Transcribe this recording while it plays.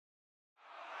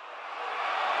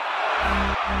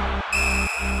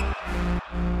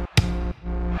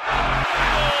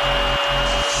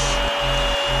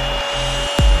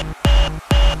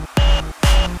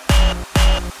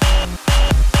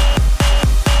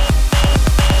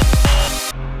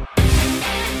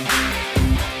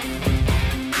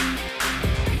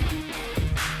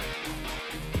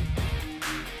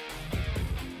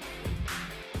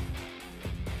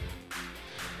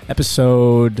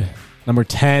Episode number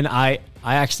 10. I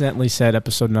accidentally said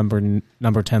episode number 10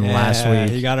 last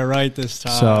week. You got it right this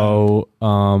time. So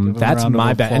that's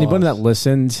my bad. Anybody that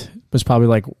listened was probably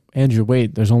like, Andrew,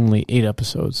 wait, there's only 8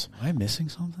 episodes. Am I missing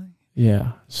something?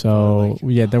 Yeah. So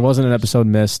there wasn't an episode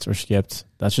missed or skipped.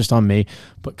 That's just on me.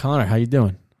 But Connor, how you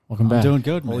doing? Welcome back. I'm doing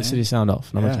good, man. Holy City Sound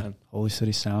Off, number 10. Holy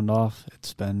City Sound Off.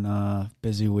 It's been a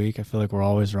busy week. I feel like we're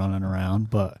always running around,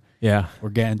 but yeah, we're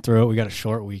getting through it. We got a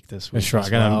short week this week. We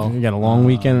got a long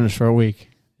weekend and a short week.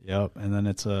 Yep, and then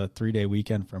it's a 3-day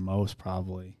weekend for most,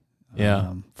 probably.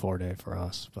 4-day for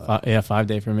us. But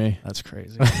 5-day for me. That's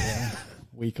crazy.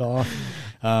 Week off.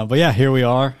 But yeah, here we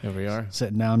are. Here we are.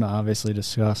 Sitting down to obviously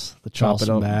discuss the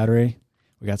Charleston Battery.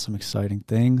 We got some exciting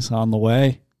things on the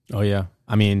way. Oh, yeah.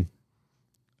 I mean,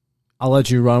 I'll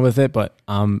let you run with it, but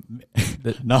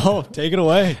no, take it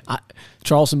away.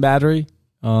 Charleston Battery,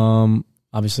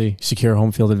 obviously secure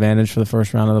home field advantage for the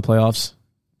first round of the playoffs.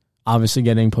 Obviously,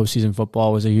 getting postseason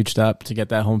football was a huge step. To get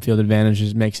that home field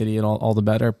advantage makes it all the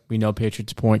better. We know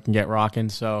Patriots Point can get rocking.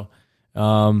 So,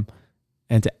 and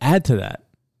to add to that,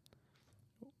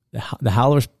 the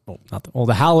Howlers,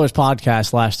 the Howlers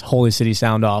podcast / Holy City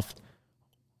Sound Off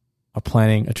are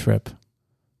planning a trip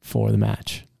for the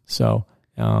match. So,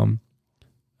 I don't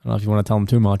know if you want to tell them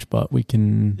too much, but we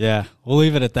can. Yeah, we'll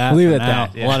leave it at that. We'll leave it at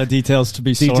that. Yeah. A lot of details to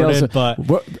be sorted, but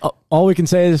all we can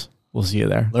say is we'll see you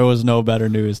there. There was no better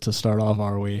news to start off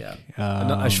our week.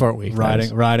 Yeah. A short week.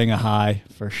 Riding a high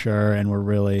for sure, and we're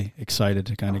really excited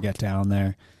to kind of get down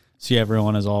there, see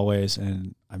everyone as always,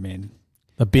 and I mean,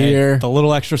 the beer, the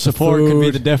little extra support could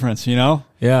be the difference, you know?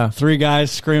 Yeah. 3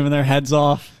 guys screaming their heads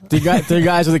off. 3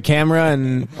 guys with a camera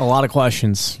and a lot of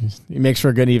questions. It makes for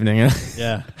a good evening.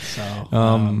 Yeah.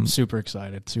 So super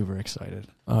excited.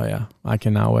 Oh yeah, I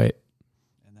cannot wait.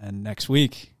 And then next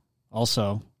week,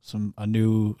 also a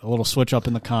little switch up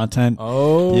in the content.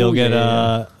 Oh, you'll get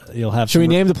you'll have. Should we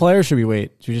name the player? Or should we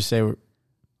wait? Should we just say?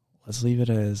 Let's leave it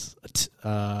as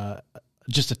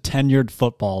just a tenured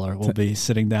footballer will be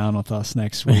sitting down with us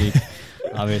next week.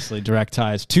 Obviously, direct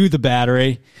ties to the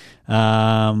Battery,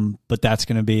 but that's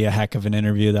going to be a heck of an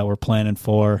interview that we're planning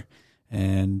for,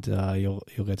 and you'll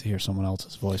get to hear someone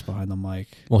else's voice behind the mic.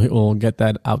 We'll get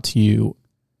that out to you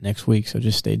next week, so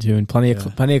just stay tuned. Plenty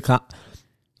of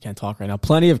can't talk right now.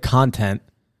 Plenty of content,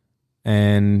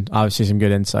 and obviously some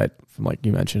good insight from, like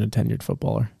you mentioned, a tenured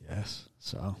footballer. Yes,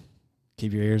 so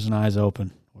keep your ears and eyes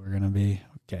open. We're going to be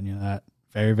getting you that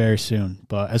very, very soon.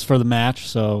 But as for the match,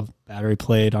 so Battery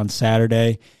played on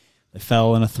Saturday. They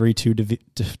fell in a 3-2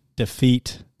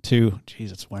 defeat to,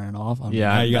 it's wearing off. I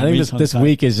think this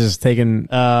week is just taking.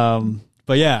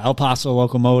 But yeah, El Paso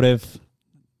Locomotive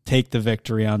take the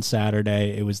victory on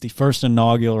Saturday. It was the first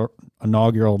inaugural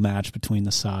match between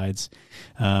the sides.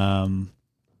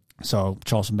 So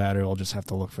Charleston Battery will just have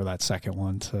to look for that second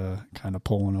one to kind of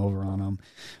pull one over on them.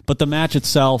 But the match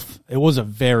itself, it was a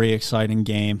very exciting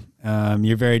game.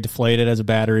 You're very deflated as a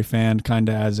Battery fan, kind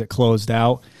of as it closed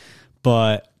out.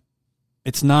 But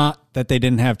it's not that they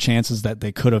didn't have chances that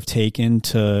they could have taken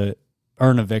to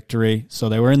earn a victory. So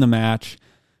they were in the match.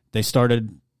 They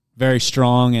started very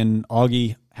strong, and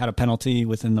Augie had a penalty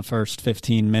within the first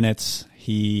 15 minutes.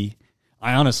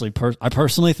 I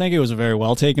personally think it was a very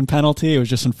well-taken penalty. It was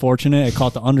just unfortunate. It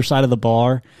caught the underside of the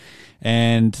bar,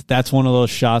 and that's one of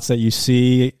those shots that you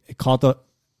see. It caught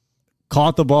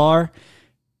the bar.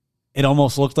 It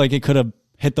almost looked like it could have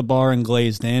hit the bar and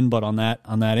glazed in, but on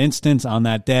that instance, on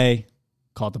that day,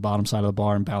 caught the bottom side of the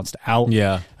bar and bounced out.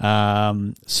 Yeah.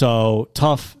 So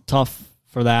tough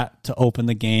for that to open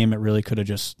the game. It really could have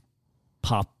just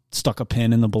stuck a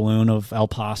pin in the balloon of El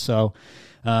Paso.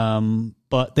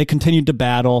 But they continued to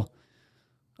battle.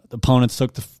 The opponents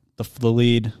took the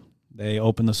lead. They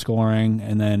opened the scoring,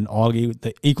 and then Augie,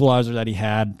 the equalizer that he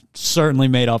had, certainly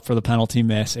made up for the penalty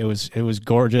miss. It was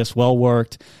gorgeous, well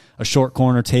worked. A short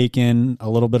corner taken, a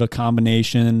little bit of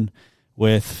combination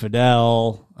with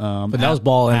Fidel. Fidel's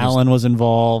ball in. Allen was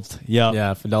involved. Yep.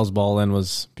 Yeah, Fidel's ball in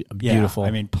was beautiful. Yeah,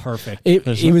 I mean, perfect.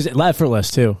 He was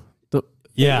effortless too.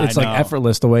 It's like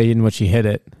effortless the way in which he hit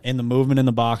it. And the movement in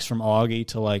the box from Augie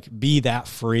to like be that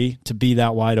free, to be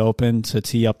that wide open, to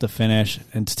tee up the finish,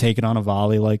 and to take it on a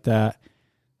volley like that.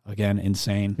 Again,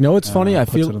 insane. You know what's funny? I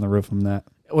puts feel it on the roof from that.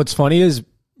 What's funny is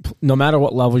no matter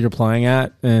what level you're playing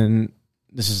at, and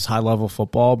this is high level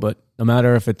football, but no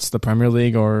matter if it's the Premier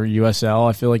League or USL,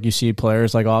 I feel like you see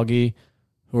players like Augie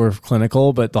who are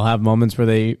clinical, but they'll have moments where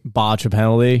they botch a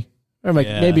penalty. Or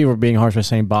maybe we're being harsh by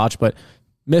saying botch, but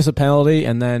miss a penalty,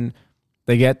 and then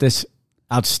they get this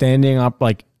outstanding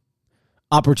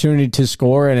opportunity to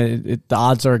score, and the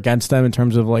odds are against them in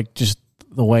terms of like just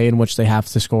the way in which they have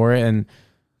to score it, and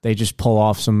they just pull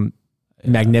off some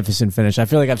magnificent finish. I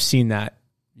feel like I've seen that.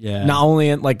 Yeah. Not only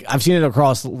in I've seen it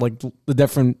across like the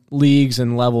different leagues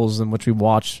and levels in which we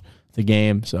watch the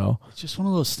game. So it's just one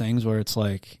of those things where it's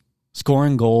like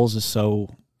scoring goals is so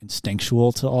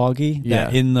instinctual to Augie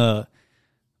that in the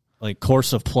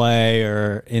course of play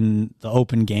or in the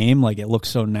open game, like it looks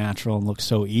so natural and looks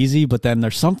so easy, but then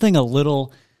there's something a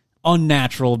little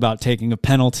unnatural about taking a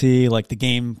penalty. Like the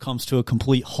game comes to a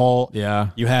complete halt. Yeah.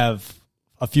 You have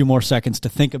a few more seconds to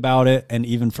think about it, and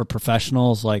even for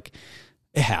professionals, like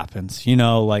it happens.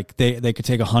 Like they could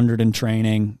take 100 in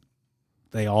training.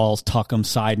 They all tuck them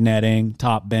side netting,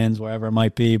 top bins, wherever it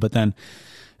might be, but then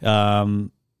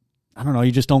I don't know,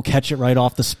 you just don't catch it right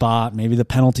off the spot. Maybe the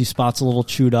penalty spot's a little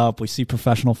chewed up. We see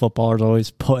professional footballers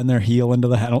always putting their heel into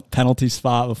the penalty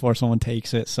spot before someone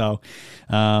takes it. So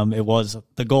it was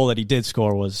the goal that he did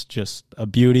score was just a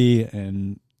beauty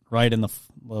and right in the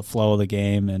flow of the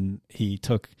game. And he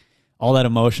took all that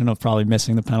emotion of probably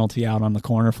missing the penalty out on the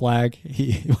corner flag.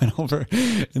 He went over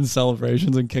in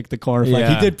celebrations and kicked the corner flag.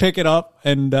 Yeah. He did pick it up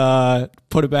and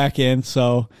put it back in.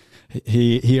 So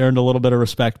he earned a little bit of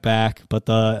respect back, but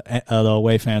the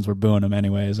away fans were booing him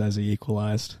anyways as he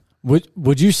equalized.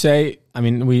 Would you say? I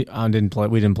mean, we didn't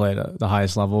play at the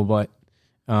highest level, but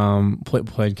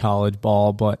played college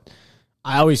ball. But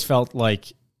I always felt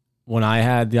like when I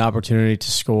had the opportunity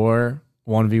to score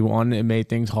 1v1, it made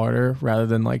things harder rather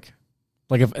than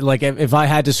if I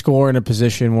had to score in a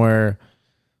position where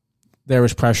there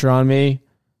was pressure on me,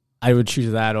 I would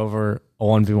choose that over a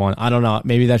 1v1. I don't know.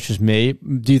 Maybe that's just me.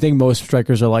 Do you think most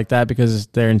strikers are like that because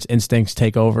their instincts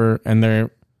take over and their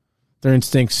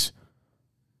instincts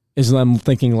is them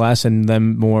thinking less and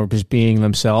them more just being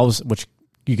themselves, which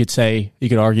you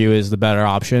could argue is the better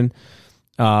option.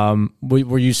 Do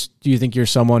you think you're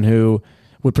someone who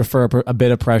would prefer a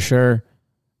bit of pressure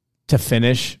to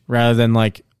finish rather than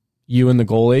like you and the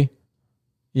goalie?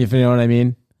 If you know what I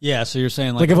mean? Yeah, so you're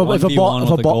saying if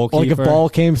a ball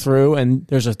came through and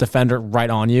there's a defender right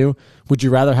on you, would you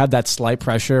rather have that slight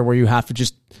pressure where you have to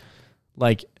just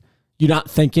you're not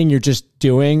thinking, you're just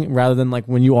doing, rather than like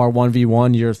when you are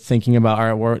 1v1, you're thinking about,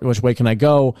 all right, which way can I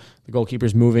go? The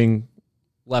goalkeeper's moving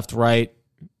left, right,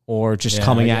 or just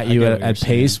coming at you at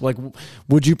pace. Saying. Like,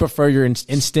 would you prefer your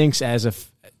instincts to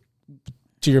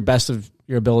your best of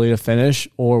your ability to finish,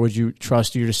 or would you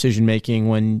trust your decision making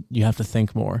when you have to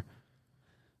think more?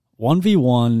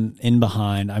 1v1 in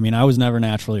behind. I mean, I was never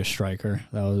naturally a striker.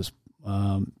 That was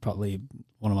probably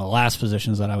one of my last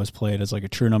positions that I was played as like a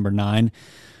true number 9.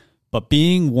 But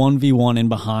being 1v1 in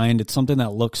behind, it's something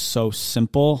that looks so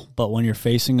simple, but when you're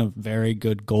facing a very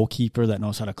good goalkeeper that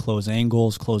knows how to close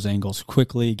angles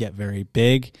quickly, get very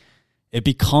big, it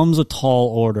becomes a tall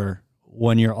order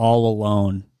when you're all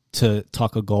alone to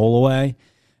tuck a goal away.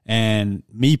 And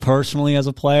me personally as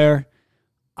a player,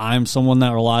 I'm someone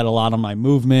that relied a lot on my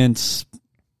movements,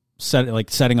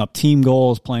 setting up team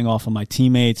goals, playing off of my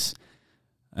teammates,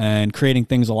 and creating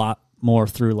things a lot more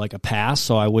through like a pass.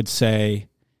 So I would say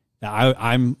that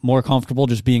I'm more comfortable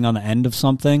just being on the end of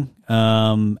something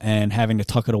and having to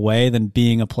tuck it away than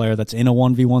being a player that's in a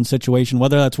 1v1 situation,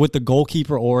 whether that's with the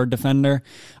goalkeeper or a defender.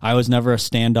 I was never a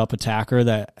stand-up attacker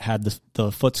that had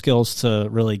the foot skills to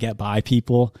really get by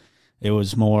people. It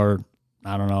was more,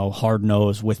 I don't know,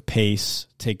 hard-nosed with pace,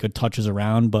 take good touches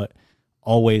around, but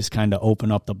always kind of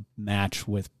open up the match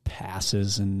with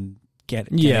passes and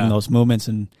getting those moments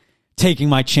and taking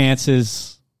my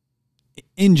chances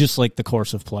in just like the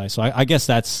course of play. So I guess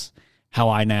that's how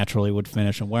I naturally would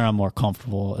finish and where I'm more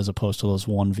comfortable as opposed to those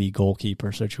 1v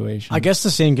goalkeeper situations. I guess the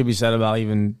same could be said about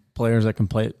even players that can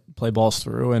play balls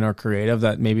through and are creative,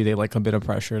 that maybe they like a bit of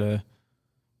pressure to,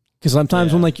 because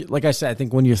sometimes when like I said, I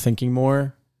think when you're thinking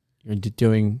more, you're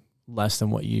doing less than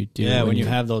what you do. Yeah, when you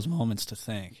have those moments to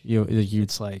think.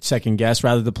 It's like second guess,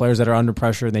 rather the players that are under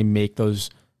pressure, they make those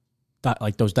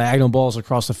diagonal balls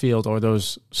across the field, or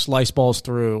those slice balls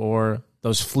through, or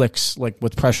those flicks like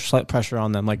with slight pressure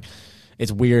on them. Like,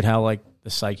 it's weird how like the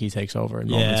psyche takes over in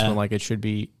moments when like it should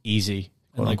be easy.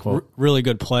 And like really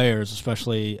good players,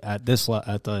 especially at the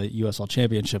USL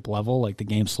Championship level, like the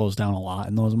game slows down a lot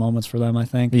in those moments for them, I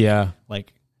think. Yeah.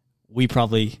 Like we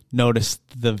probably noticed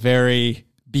the very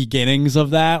beginnings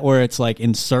of that, where it's like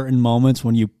in certain moments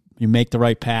when you make the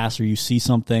right pass or you see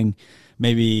something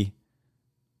maybe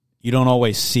you don't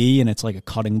always see, and it's like a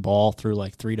cutting ball through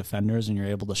like 3 defenders and you're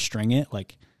able to string it,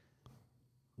 like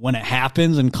when it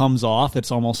happens and comes off,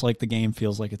 it's almost like the game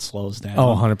feels like it slows down.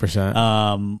 Oh,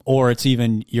 100%. Or it's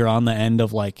even, you're on the end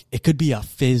of like, it could be a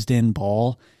fizzed in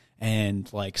ball,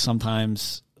 and like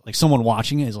sometimes like someone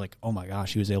watching it is like, oh my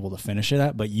gosh, he was able to finish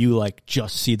it but you like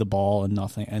just see the ball and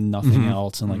nothing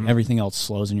else, and like everything else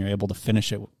slows and you're able to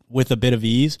finish it with a bit of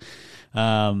ease.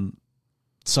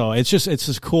 So it's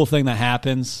this cool thing that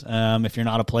happens. If you're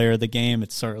not a player of the game,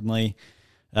 it's certainly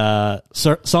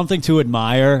something to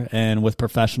admire. And with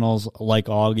professionals like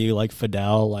Augie, like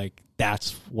Fidel, like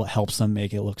that's what helps them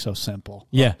make it look so simple.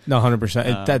 Yeah, no,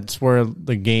 100%. That's where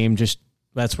the game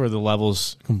that's where the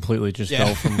levels completely just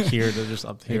go from here to just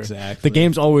up here. Exactly. The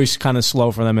game's always kind of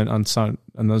slow for them in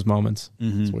those moments.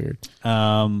 Mm-hmm. It's weird.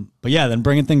 But yeah, then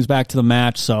bringing things back to the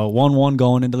match. So 1-1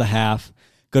 going into the half.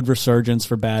 Good resurgence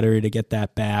for Battery to get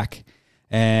that back.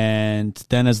 And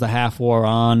then as the half wore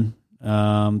on,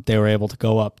 they were able to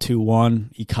go up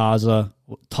 2-1. Ikaza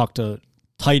tucked a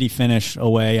tidy finish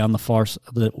away on the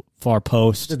far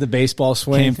post. Did the baseball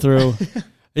swing? Came through.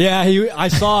 Yeah, I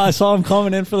saw him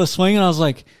coming in for the swing, and I was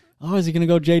like, oh, is he going to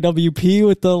go JWP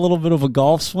with a little bit of a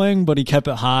golf swing? But he kept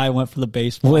it high, went for the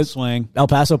baseball swing. El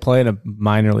Paso played a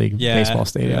minor league baseball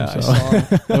stadium. Yeah,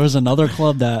 so. There was another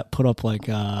club that put up like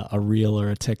a reel or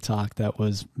a TikTok that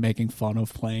was making fun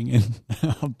of playing in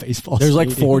a baseball There's stadium.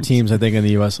 like 4 teams, I think, in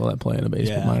the USL that play in a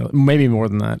baseball minor league. Maybe more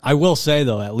than that. I will say,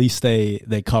 though, at least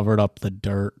they covered up the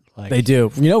dirt. Like, they do.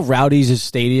 You know, Rowdy's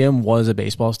stadium was a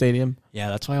baseball stadium. Yeah,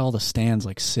 that's why all the stands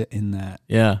like sit in that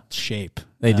shape.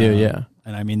 They do, yeah.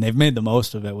 And I mean, they've made the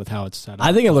most of it with how it's set up.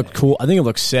 I think it looked cool. I think it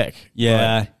looked sick.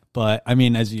 Yeah, but I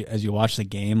mean, as you watch the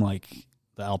game, like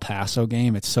the El Paso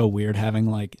game, it's so weird having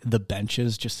like the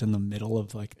benches just in the middle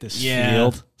of like this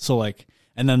field. So like,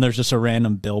 and then there's just a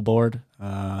random billboard.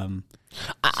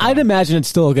 I'd imagine it's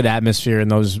still a good atmosphere in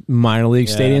those minor league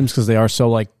stadiums because they are so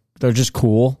like, they're just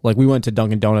cool. Like we went to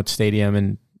Dunkin' Donuts Stadium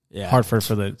in Hartford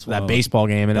for that baseball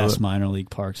game, and best minor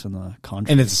league parks in the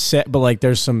country. And it's set, but like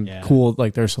there's some cool,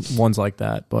 like there's some ones like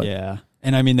that. But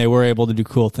and I mean they were able to do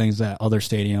cool things that other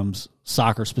stadiums,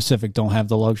 soccer specific, don't have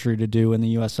the luxury to do in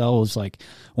the USL. It was like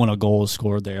when a goal is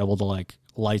scored, they're able to like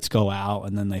lights go out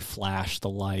and then they flash the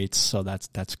lights. So that's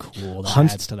cool. That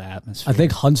adds to the atmosphere. I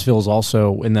think Huntsville's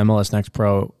also in the MLS Next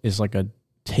Pro is like a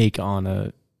take on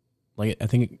a. Like I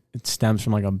think it stems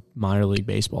from like a minor league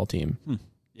baseball team.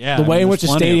 Yeah, the way in which the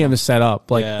stadium is set up,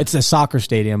 like it's a soccer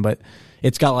stadium, but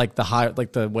it's got like the high,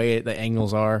 like the way the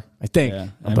angles are. I think. Yeah.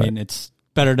 I mean, it's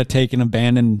better to take an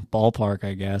abandoned ballpark,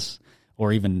 I guess,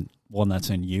 or even one that's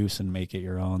in use and make it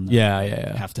your own.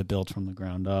 Have to build from the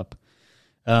ground up.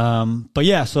 But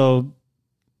yeah, so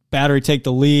Battery take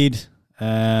the lead.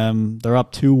 They're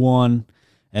up 2-1,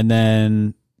 and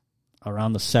then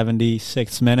around the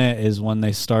 76th minute is when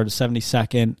they started.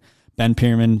 72nd, Ben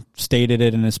Pierman stated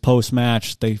it in his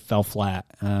post-match. They fell flat,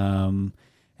 and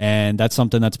that's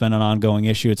something that's been an ongoing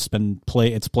issue. It's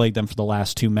plagued them for the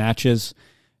last 2 matches,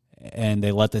 and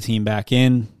they let the team back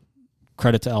in.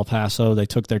 Credit to El Paso. They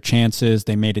took their chances.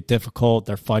 They made it difficult.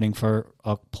 They're fighting for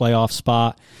a playoff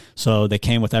spot, so they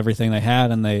came with everything they had,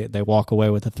 and they walk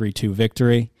away with a 3-2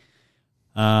 victory.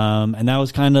 And that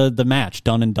was kind of the match,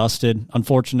 done and dusted.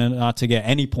 Unfortunate not to get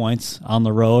any points on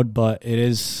the road, but it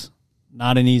is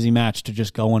not an easy match to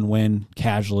just go and win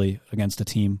casually against a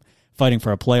team fighting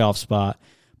for a playoff spot.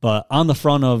 But on the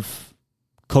front of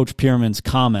Coach Pierman's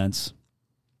comments,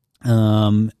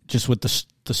 just with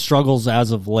the struggles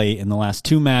as of late in the last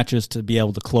 2 matches to be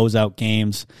able to close out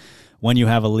games when you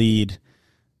have a lead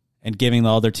and giving the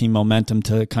other team momentum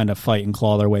to kind of fight and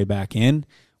claw their way back in.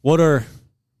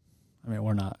 I mean,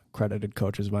 we're not credited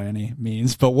coaches by any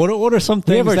means, but what are some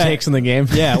things? We have our takes in the game.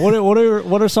 Yeah.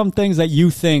 What are some things that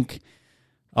you think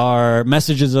are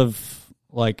messages of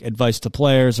like advice to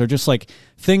players, or just like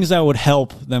things that would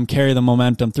help them carry the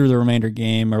momentum through the remainder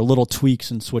game, or little tweaks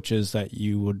and switches that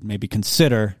you would maybe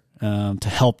consider to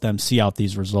help them see out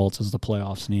these results as the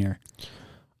playoffs near?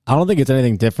 I don't think it's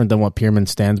anything different than what Pierman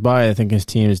stands by. I think his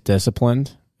team is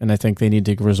disciplined, and I think they need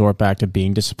to resort back to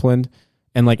being disciplined.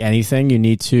 And like anything, you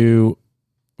need to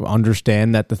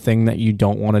understand that the thing that you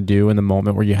don't want to do in the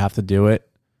moment where you have to do it,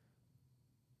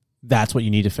 that's what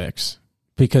you need to fix,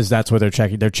 because that's what they're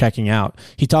checking. They're checking out.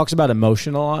 He talks about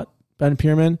emotion a lot, Ben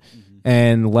Pierman,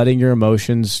 and letting your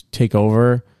emotions take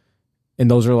over. And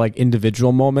those are like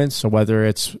individual moments. So whether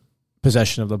it's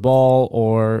possession of the ball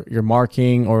or you're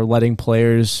marking or letting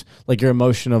players, like your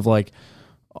emotion of like,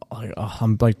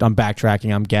 I'm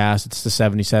backtracking. I'm gassed. It's the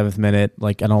 77th minute.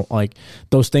 Like I don't like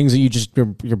those things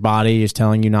that your body is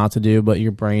telling you not to do, but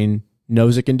your brain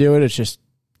knows it can do it. It's just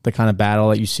the kind of battle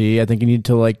that you see. I think you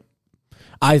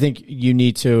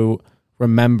need to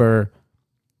remember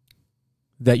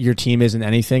that your team isn't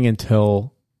anything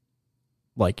until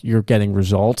like you're getting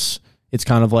results. It's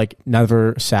kind of like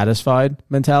never satisfied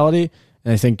mentality.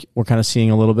 And I think we're kind of seeing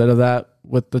a little bit of that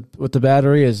with the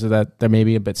Battery, is that they're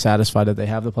maybe a bit satisfied that they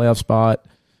have the playoff spot.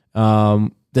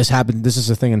 This happened. This is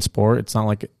a thing in sport. It's not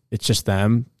like it's just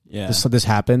them. Yeah. This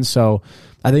happens. So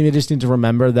I think they just need to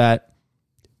remember that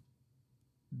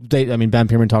Ben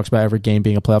Pierman talks about every game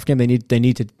being a playoff game. They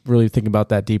need to really think about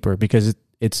that deeper, because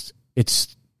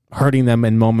it's hurting them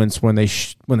in moments when they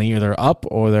either up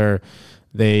or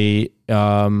they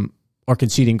are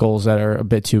conceding goals that are a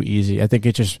bit too easy. I think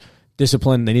it's just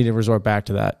discipline. They need to resort back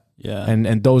to that. Yeah.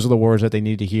 And those are the words that they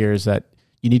need to hear, is that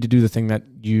you need to do the thing that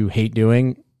you hate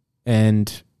doing,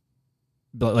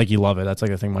 but like you love it. That's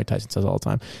like the thing Mike Tyson says all the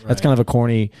time. Right. That's kind of not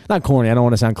corny. I don't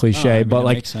want to sound cliche, but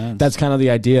like that's kind of the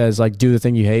idea, is like do the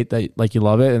thing you hate that like you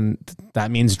love it. And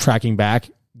that means tracking back,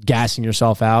 gassing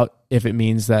yourself out. If it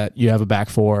means that you have a back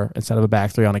four instead of a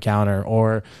back three on a counter,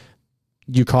 or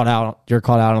you're caught out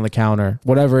on the counter,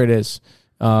 whatever it is,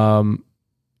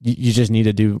 you just need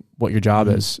to do what your job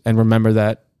is, and remember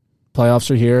that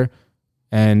playoffs are here,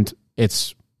 and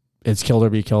it's killed or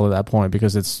be killed at that point,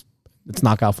 because it's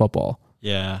knockout football.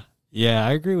 Yeah,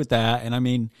 I agree with that. And I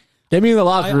mean, get me in the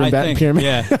locker room, Pierman.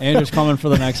 Yeah, Andrew's coming for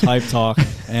the next hype talk,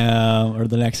 or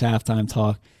the next halftime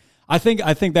talk. I think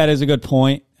that is a good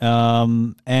point.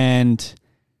 And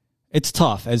it's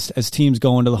tough as teams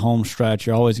go into the home stretch.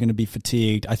 You're always going to be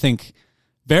fatigued. I think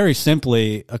very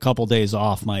simply a couple days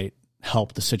off might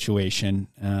help the situation.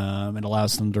 It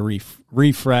allows them to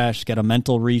refresh, get a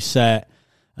mental reset,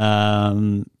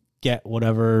 get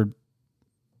whatever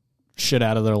shit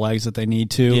out of their legs that they need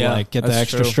to, like get the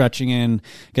extra stretching in,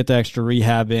 get the extra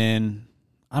rehab in.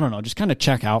 I don't know, just kind of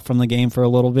check out from the game for a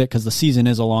little bit, because the season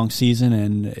is a long season,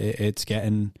 and it's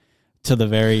getting to the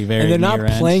very, very and they're not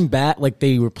playing bad. Like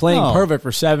they were playing perfect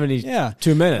for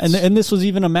 72 minutes. And this was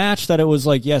even a match that it was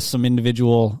like, yes, some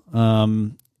individual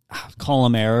call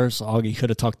them errors. Augie could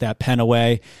have tucked that pen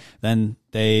away. Then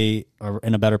they are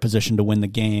in a better position to win the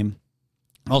game.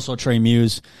 Also, Trey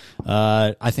Muse,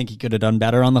 I think he could have done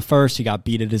better on the first. He got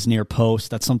beat at his near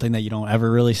post. That's something that you don't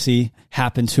ever really see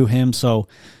happen to him. So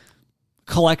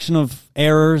collection of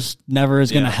errors never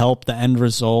is going to help the end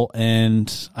result.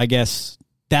 And I guess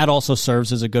that also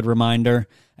serves as a good reminder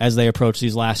as they approach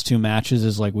these last two matches,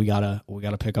 is like, we gotta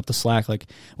pick up the slack. Like,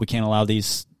 we can't allow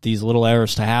these little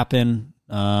errors to happen.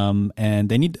 And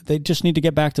they just need to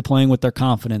get back to playing with their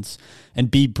confidence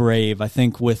and be brave. I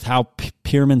think with how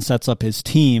Pierman sets up his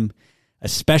team,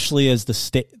 especially as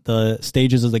the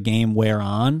stages of the game wear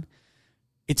on,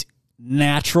 it's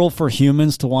natural for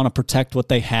humans to want to protect what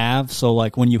they have. So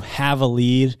like when you have a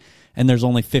lead and there's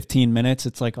only 15 minutes,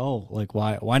 it's like, oh, like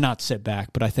why not sit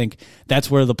back? But I think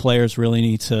that's where the players really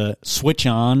need to switch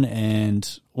on and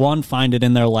find it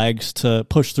in their legs to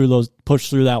push through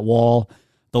that wall,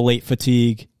 the late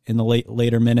fatigue in the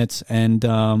later minutes, and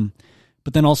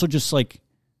but then also just like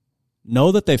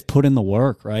know that they've put in the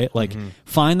work, right? Like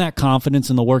find that confidence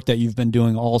in the work that you've been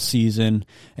doing all season,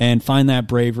 and find that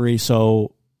bravery.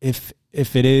 So if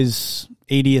it is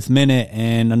 80th minute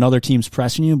and another team's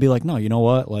pressing you, and be like, no, you know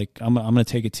what? Like I'm going to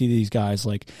take it to these guys.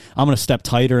 Like I'm going to step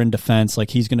tighter in defense. Like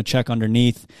he's going to check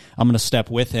underneath. I'm going to step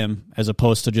with him, as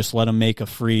opposed to just let him make a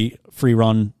free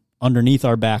run underneath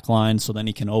our back line, so then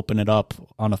he can open it up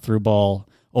on a through ball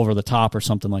over the top or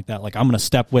something like that. Like I'm going to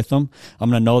step with him. I'm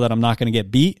going to know that I'm not going to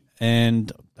get beat,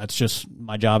 and that's just,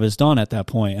 my job is done at that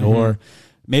point. Or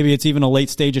maybe it's even a late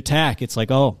stage attack. It's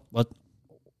like, oh,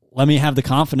 let me have the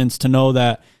confidence to know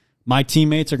that my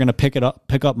teammates are going to pick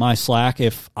up my slack.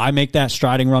 If I make that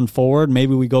striding run forward,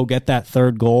 maybe we go get that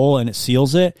third goal and it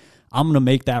seals it. I'm going to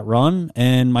make that run,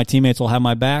 and my teammates will have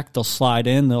my back. They'll slide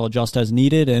in. They'll adjust as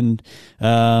needed, and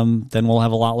then we'll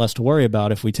have a lot less to worry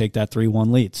about if we take that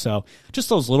 3-1 lead. So just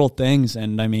those little things,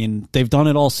 and I mean, they've done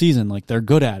it all season. Like they're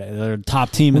good at it. They're a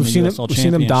top team in the USL Championship. We've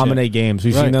seen them dominate games.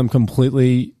 We've seen them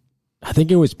completely. I think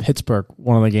it was Pittsburgh,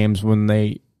 one of the games when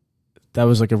that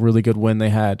was like a really good win they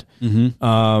had.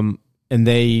 And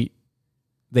they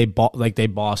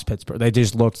bossed Pittsburgh. They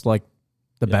just looked like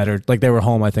the better, like they were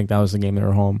home. I think that was the game they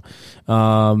were home.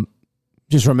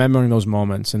 Just remembering those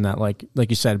moments, and that, like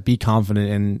you said, be confident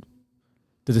in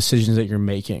the decisions that you're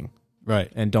making,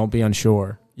 right? And don't be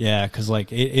unsure. Yeah, because like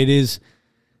it's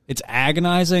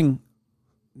agonizing,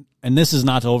 and this is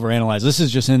not to overanalyze. This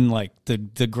is just in like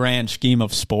the grand scheme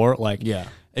of sport. Like,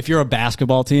 if you're a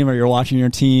basketball team or you're watching your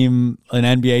team, an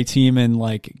NBA team in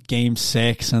like game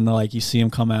 6 and like you see them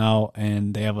come out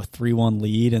and they have a 3-1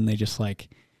 lead and they just like,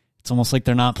 it's almost like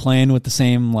they're not playing with the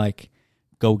same like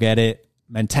go get it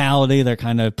mentality. They're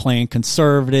kind of playing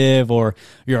conservative, or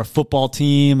you're a football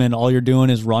team and all you're doing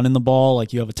is running the ball.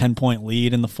 Like you have a 10-point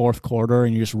lead in the fourth quarter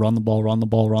and you just run the ball, and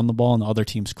the other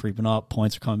team's creeping up,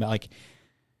 points are coming back. Like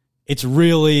it's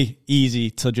really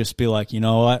easy to just be like, you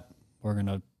know what, we're going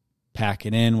to pack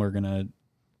it in. We're going to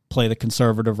play the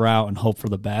conservative route and hope for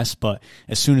the best. But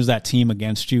as soon as that team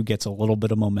against you gets a little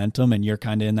bit of momentum and you're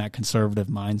kind of in that conservative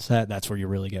mindset, that's where you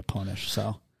really get punished.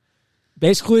 So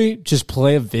basically just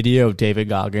play a video of David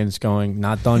Goggins going,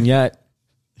 not done yet.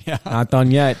 Yeah. Not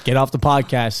done yet. Get off the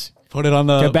podcast. Put it on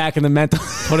the, get back in the mental.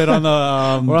 Put it on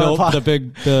the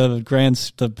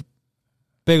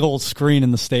big old screen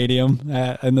in the stadium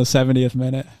in the 70th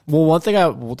minute. Well,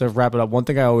 to wrap it up, one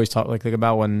thing I always think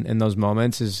about when in those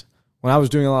moments is when I was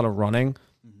doing a lot of running,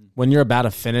 when you're about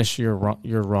to finish your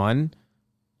run,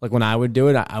 like when I would do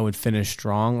it, I would finish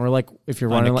strong. Or like if you're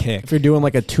running, if you're doing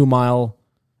like a 2 mile,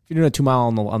 if you're doing a 2 mile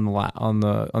on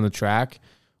the track,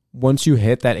 once you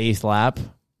hit that 8th lap,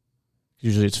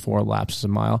 usually it's 4 laps a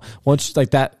mile. Once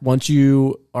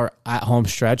you are at home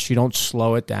stretch, you don't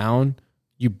slow it down.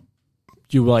 You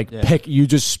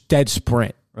just dead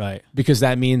sprint. Right. Because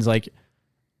that means like,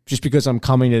 just because I'm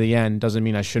coming to the end doesn't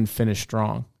mean I shouldn't finish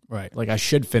strong. Right. Like I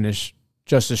should finish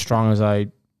just as strong as I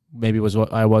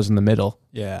was in the middle.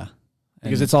 Yeah.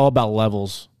 Because it's all about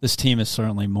levels. This team is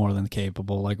certainly more than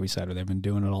capable. Like we said, they've been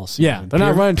doing it all season. Yeah, they're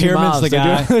not running 2 miles. The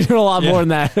guy. They're doing a lot more than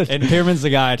that. And Pierman's the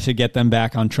guy to get them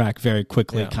back on track very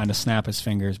quickly, kind of snap his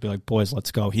fingers, be like, boys,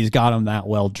 let's go. He's got them that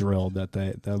well drilled that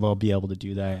they'll be able to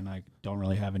do that, and I don't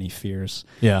really have any fears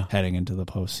heading into the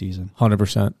postseason.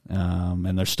 100%.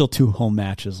 And there's still 2 home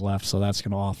matches left, so that's going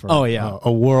to offer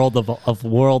a world of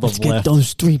Let's lift. get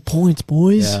those 3 points,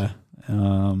 boys. Yeah.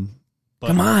 Come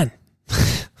on.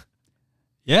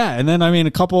 Yeah, and then,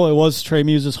 it was Trey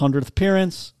Muse's 100th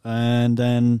appearance, and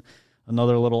then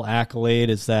another little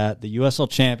accolade is that the USL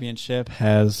Championship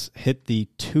has hit the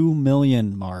 2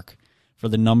 million mark for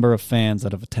the number of fans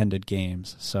that have attended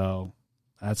games. So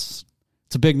it's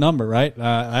a big number, right?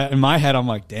 In my head, I'm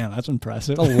like, damn, that's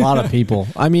impressive. That's a lot of people.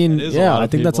 I think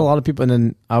that's a lot of people,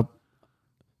 and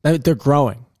then they're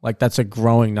growing. Like, that's a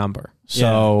growing number.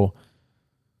 So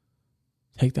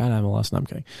take that, MLS. No, I'm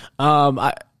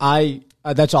kidding.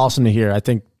 That's awesome to hear. I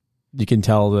think you can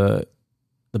tell the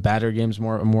Battery games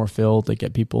more filled. They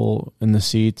get people in the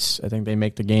seats. I think they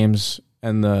make the games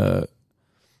and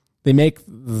they make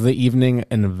the evening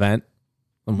an event,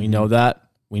 and we know that.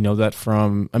 We know that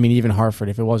from even Hartford.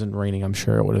 If it wasn't raining, I'm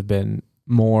sure it would have been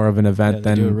more of an event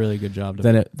than do a really good job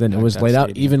than it was laid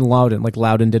out. Even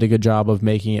Loudon did a good job of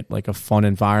making it like a fun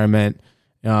environment.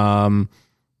 And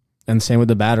same with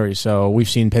the Battery. So we've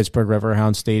seen Pittsburgh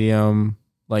Riverhound Stadium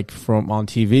from on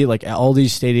TV. Like all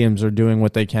these stadiums are doing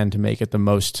what they can to make it the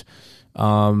most.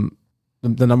 The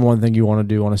number one thing you want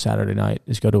to do on a Saturday night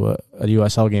is go to a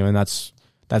USL game, and that's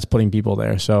putting people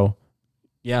there. So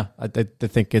yeah, I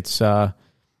think it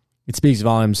speaks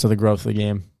volumes to the growth of the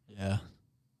game. Yeah,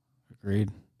 agreed.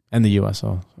 And the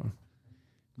USL. So.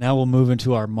 Now we'll move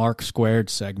into our Mark Squared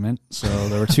segment. So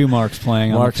there were 2 Marks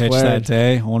playing on the pitch that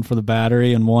day, one for the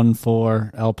Battery and one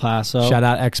for El Paso. Shout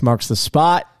out X marks the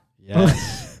spot. Yeah.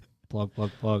 Plug.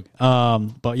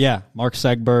 But yeah, Mark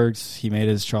Segbergs, he made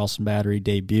his Charleston Battery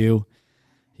debut.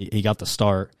 He got the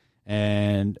start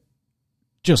and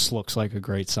just looks like a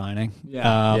great signing.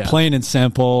 Plain and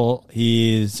simple.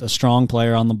 He's a strong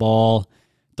player on the ball,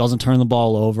 doesn't turn the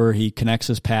ball over. He connects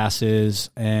his passes,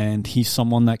 and he's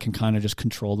someone that can kind of just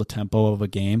control the tempo of a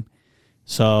game.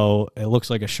 So it looks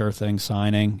like a sure thing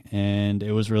signing, and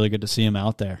it was really good to see him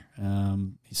out there.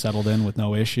 He settled in with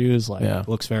no issues.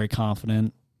 Looks very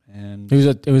confident. And he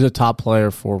was a top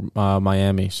player for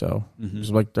Miami, so he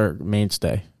was like their main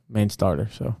starter.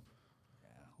 So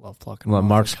love plucking.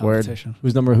 Mark Squared.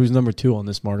 Who's number 2 on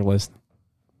this Mark list?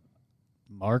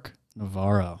 Mark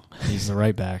Navarro. He's the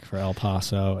right back for El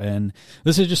Paso, and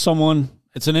this is just someone.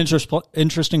 It's an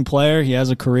interesting player. He has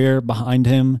a career behind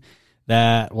him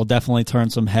that will definitely turn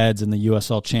some heads in the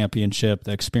USL Championship.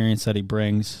 The experience that he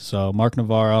brings. So Mark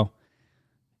Navarro,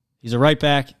 he's a right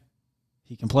back.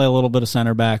 He can play a little bit of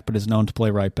center back, but is known to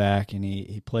play right back. And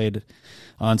he played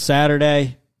on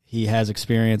Saturday. He has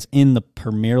experience in the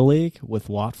Premier League with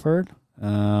Watford.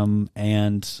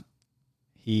 And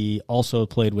he also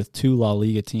played with 2 La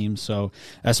Liga teams. So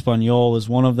Espanyol is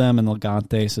one of them, and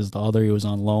Legantes is the other. He was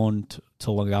on loan to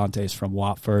Legantes from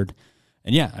Watford.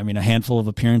 And yeah, a handful of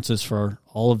appearances for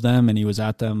all of them, and he was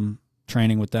at them,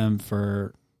 training with them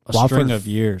for a string of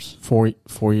years. Four.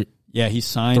 Yeah, he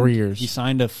signed 3 years. He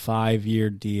signed a 5-year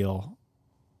deal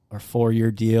or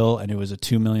 4-year deal, and it was a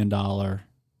 $2 million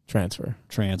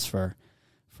transfer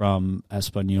from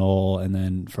Espanyol, and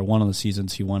then for one of the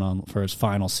seasons he went on, for his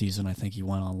final season, I think he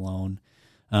went on loan.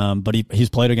 But he's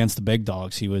played against the big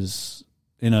dogs. He was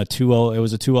in a 2-0. It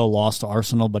was a 2-0 loss to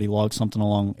Arsenal, but he logged something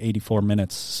along 84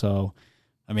 minutes. So,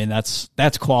 I mean, that's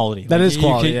quality. That is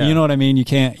quality. You know what I mean? You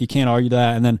can't argue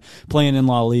that. And then playing in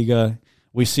La Liga,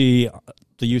 we see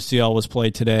the UCL was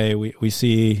played today. We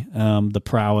see the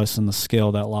prowess and the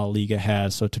skill that La Liga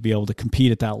has. So to be able to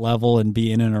compete at that level and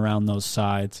be in and around those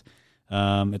sides,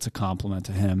 it's a compliment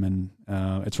to him, and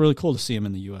it's really cool to see him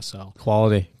in the USL.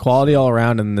 Quality all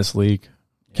around in this league.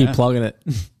 Keep plugging it.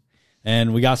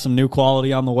 And we got some new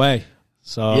quality on the way.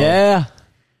 So yeah,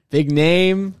 big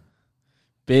name,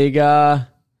 big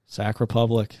Sac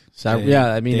Republic.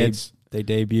 They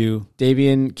debut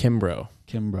Davian Kimbrough.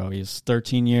 He's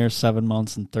 13 years, 7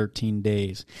 months, and 13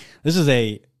 days. This is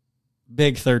a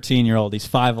big 13-year-old. He's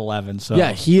 5'11". So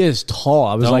yeah, he is tall.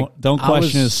 I was don't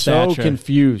question his stature. So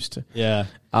confused. Yeah.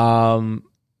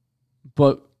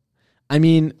 But I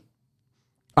mean,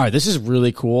 all right, this is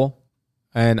really cool,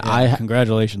 and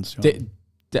congratulations, Davian.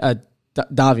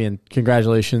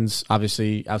 Congratulations,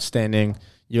 obviously outstanding.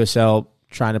 USL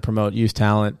trying to promote youth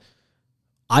talent.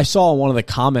 I saw in one of the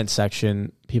comment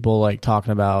section people like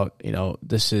talking about,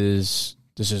 this is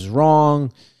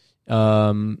wrong. They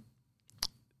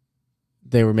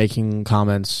were making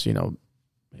comments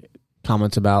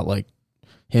about like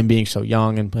him being so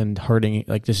young and hurting.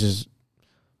 Like, this is,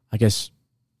 I guess,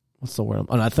 what's the word?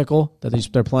 Unethical that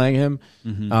they're playing him.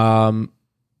 Mm-hmm.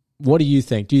 What do you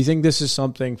think? Do you think this is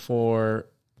something for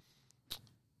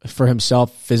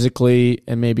himself physically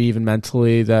and maybe even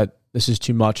mentally, that this is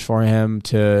too much for him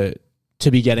to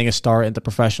be getting a start at the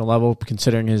professional level,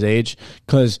 considering his age?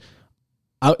 Because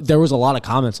there was a lot of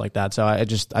comments like that, so I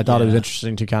thought it was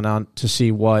interesting to kind of to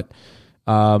see what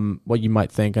you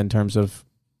might think in terms of,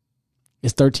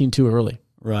 is 13 too early?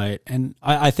 Right, and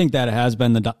I think that has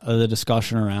been the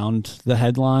discussion around the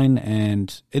headline,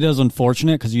 and it is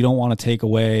unfortunate because you don't want to take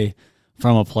away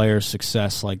from a player's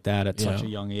success like that at such a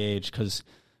young age, because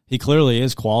he clearly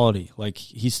is quality. Like,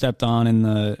 he stepped on in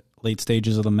the late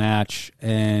stages of the match,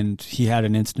 and he had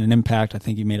an instant impact. I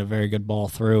think he made a very good ball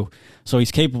through. So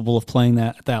he's capable of playing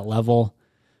that at that level.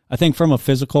 I think from a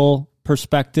physical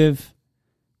perspective,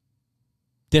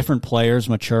 different players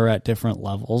mature at different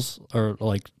levels, or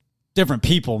like different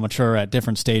people mature at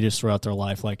different stages throughout their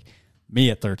life. Like me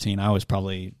at 13, I was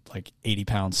probably like 80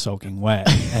 pounds soaking wet.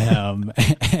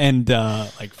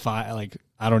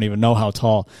 I don't even know how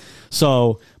tall.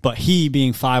 So, but he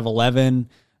being 5'11",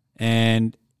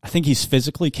 and I think he's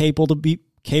physically capable to be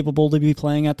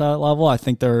playing at that level. I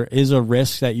think there is a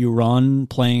risk that you run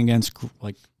playing against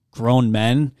like grown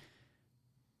men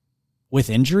with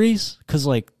injuries, because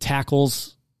like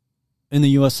tackles in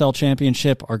the USL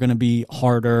Championship are going to be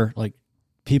harder. Like,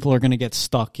 people are going to get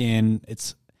stuck in.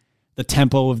 It's the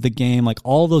tempo of the game. Like,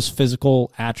 all those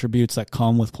physical attributes that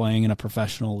come with playing in a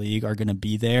professional league are going to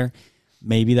be there.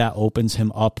 Maybe that opens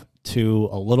him up to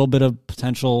a little bit of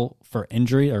potential for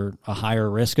injury, or a higher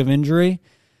risk of injury.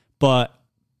 But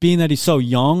being that he's so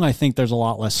young, I think there's a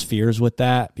lot less fears with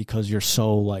that, because you're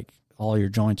so like, all your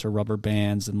joints are rubber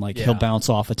bands, and like he'll bounce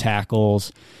off of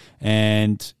tackles.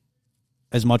 And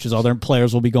as much as other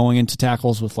players will be going into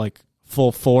tackles with like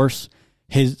full force,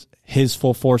 his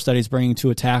full force that he's bringing to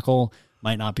a tackle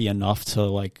might not be enough to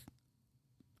like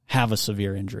have a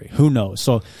severe injury. Who knows?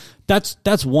 So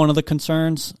that's one of the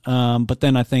concerns. But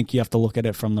then I think you have to look at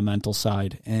it from the mental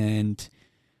side. And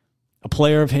a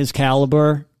player of his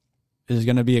caliber is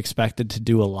going to be expected to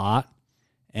do a lot.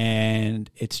 And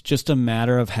it's just a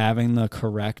matter of having the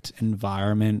correct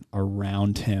environment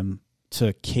around him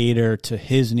to cater to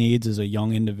his needs as a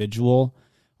young individual,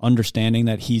 understanding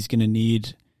that he's going to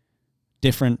need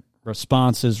different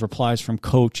responses, replies from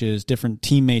coaches, different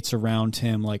teammates around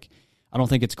him. Like, I don't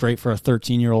think it's great for a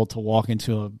 13-year-old to walk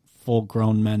into a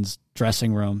full-grown men's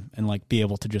dressing room and like be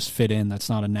able to just fit in. That's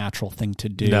not a natural thing to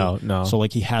do. No. So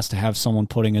like, he has to have someone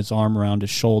putting his arm around his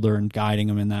shoulder and guiding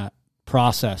him in that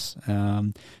process.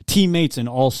 Teammates and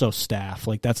also staff.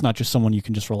 Like, that's not just someone you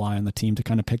can just rely on the team to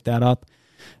kind of pick that up.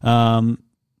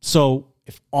 So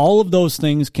if all of those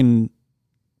things can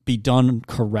be done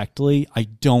correctly, I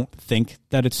don't think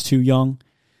that it's too young.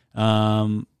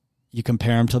 You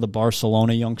compare him to the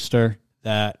Barcelona youngster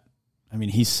that, I mean,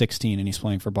 he's 16 and he's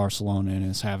playing for Barcelona and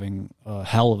is having a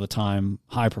hell of a time,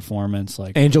 high performance.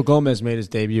 Like, Angel Gomez made his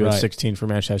debut at 16 for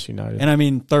Manchester United. And I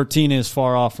mean, 13 is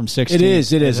far off from 16. It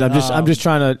is. I'm just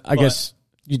trying to, I guess.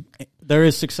 there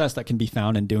is success that can be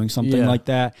found in doing something like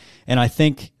that. And I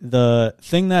think the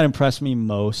thing that impressed me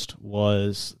most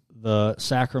was the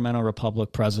Sacramento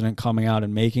Republic president coming out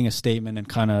and making a statement and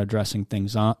kind of addressing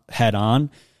things head on,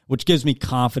 which gives me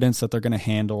confidence that they're going to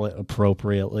handle it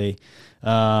appropriately.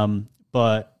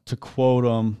 But to quote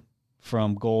him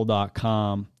from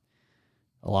goal.com,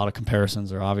 a lot of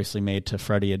comparisons are obviously made to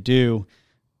Freddie Adu,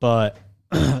 but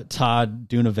Todd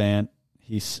Dunavant,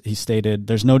 he stated,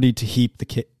 there's no need to heap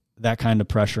that kind of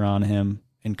pressure on him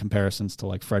in comparisons to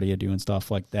like Freddie Adu and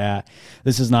stuff like that.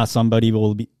 This is not somebody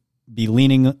we'll be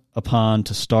leaning upon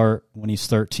to start when he's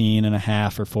 13 and a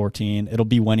half or 14. It'll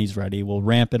be when he's ready. We'll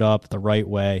ramp it up the right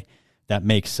way. That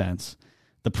makes sense.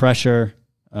 The pressure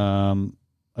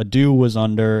Adu was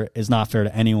under is not fair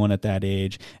to anyone at that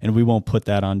age, and we won't put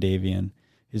that on Davian.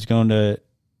 He's going to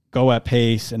go at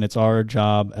pace, and it's our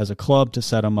job as a club to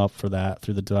set him up for that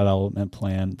through the development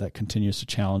plan that continues to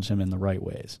challenge him in the right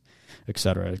ways, et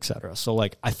cetera, et cetera. So,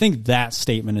 like, I think that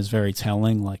statement is very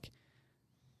telling. Like,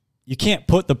 you can't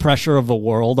put the pressure of the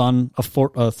world on a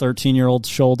 13-year-old's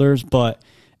shoulders, but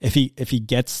if he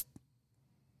gets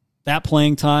that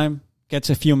playing time, gets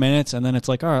a few minutes, and then it's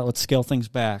like, all right, let's scale things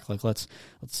back. Like, let's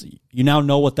you now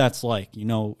know what that's like. You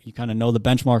know, you kind of know the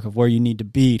benchmark of where you need to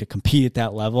be to compete at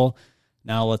that level.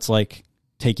 Now let's like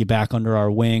take you back under our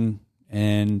wing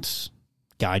and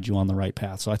guide you on the right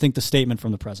path. So I think the statement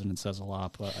from the president says a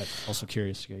lot, but I'm also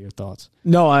curious to get your thoughts.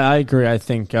 No, I agree. I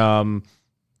think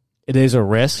it is a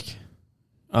risk,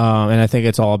 and I think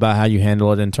it's all about how you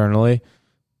handle it internally.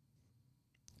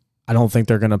 I don't think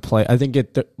they're going to play. I think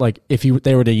if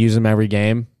they were to use him every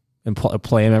game and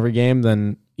play him every game,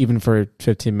 then even for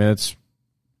 15 minutes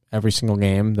every single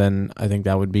game, then I think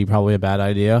that would be probably a bad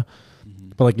idea.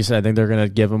 But like you said, I think they're going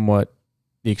to give him what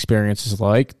the experience is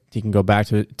like. He can go back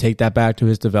to it, take that back to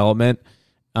his development.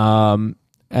 And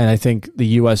I think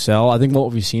the USL, I think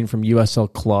what we've seen from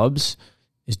USL clubs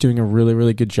is doing a really,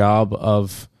 really good job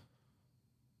of,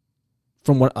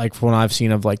 from what I've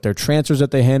seen of like their transfers that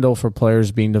they handle for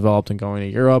players being developed and going to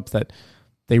Europe, that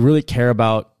they really care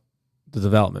about the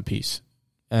development piece.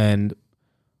 And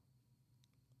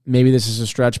maybe this is a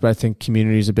stretch, but I think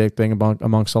community is a big thing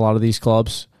amongst a lot of these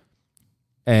clubs.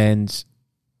 And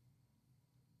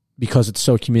because it's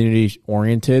so community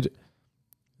oriented,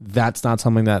 that's not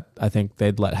something that I think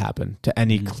they'd let happen to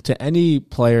any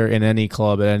player in any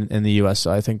club in the US.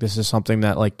 So I think this is something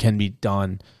that like can be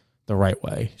done the right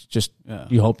way. Just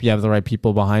you hope you have the right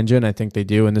people behind you, and I think they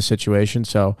do in this situation.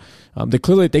 So they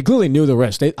clearly knew the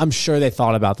risk. I'm sure they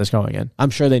thought about this going in. I'm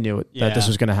sure they knew that this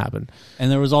was going to happen.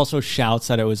 And there was also shouts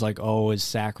that it was like, oh, is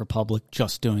Sac Republic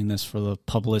just doing this for the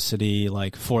publicity,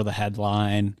 like for the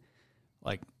headline?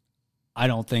 Like, I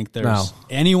don't think there's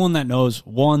anyone that knows,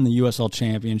 one, the USL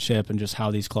Championship and just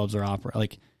how these clubs are operating.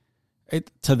 Like,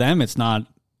 to them, it's not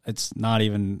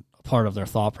even part of their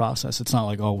thought process. It's not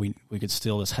like, oh, we could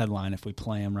steal this headline if we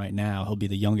play him right now. He'll be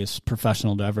the youngest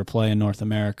professional to ever play in North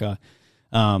America.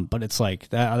 But it's like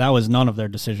that was none of their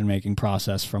decision-making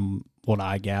process from what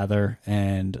I gather.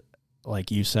 And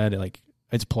like you said, like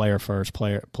it's player first,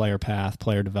 player path,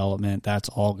 player development. That's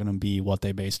all going to be what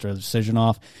they based their decision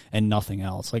off and nothing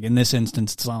else. Like in this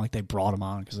instance, it's not like they brought him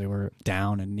on because they were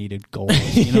down and needed goals.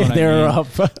 You know what they were I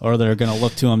mean? up. Or they're going to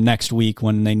look to him next week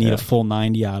when they need a full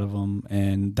 90 out of him.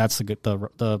 And that's the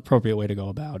appropriate way to go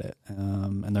about it.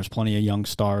 And there's plenty of young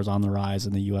stars on the rise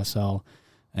in the USL.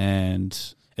 And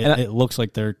it looks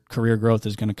like their career growth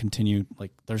is going to continue.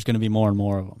 Like there's going to be more and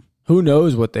more of them. Who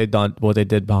knows what they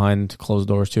did behind closed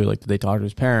doors too? Like, did they talk to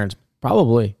his parents?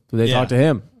 Probably. Did they talk to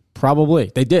him?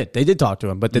 Probably. They did. They did talk to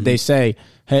him. But did they say,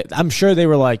 hey, I'm sure they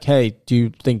were like, hey, do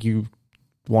you think you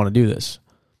want to do this?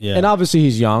 Yeah. And obviously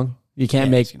he's young. You can't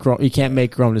make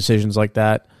grown decisions like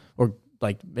that, or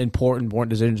like important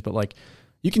decisions, but like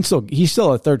he's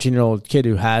still a 13-year-old kid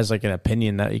who has like an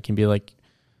opinion that he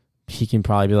can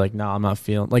probably be like, no, I'm not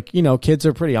feeling like, kids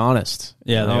are pretty honest.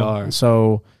 Yeah, they are.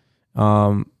 So,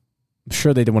 I'm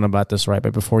sure they did want to bat this right,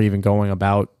 but before even going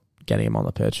about getting him on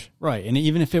the pitch. Right, and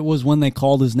even if it was when they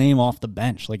called his name off the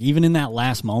bench, like even in that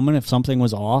last moment, if something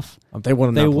was off, they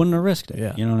wouldn't have risked it.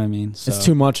 Yeah. You know what I mean? So, it's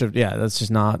too much of, that's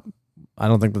just not, I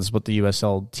don't think that's what the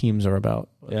USL teams are about.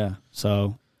 Yeah,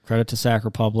 so credit to Sac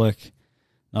Republic,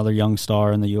 another young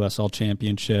star in the USL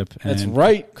Championship. And that's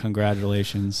right.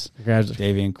 Congratulations,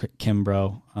 Davey and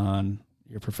Kimbrough, on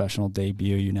your professional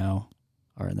debut. You now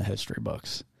are in the history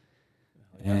books.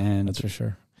 And that's for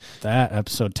sure. That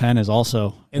episode 10 is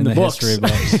also in the history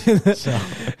books.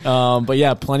 So. But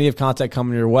yeah, plenty of content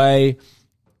coming your way.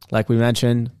 Like we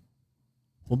mentioned,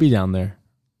 we'll be down there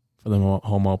for the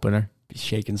home opener. Be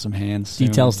shaking some hands soon.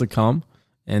 Details to come,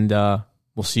 and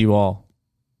we'll see you all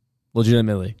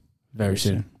legitimately very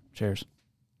soon. Cheers.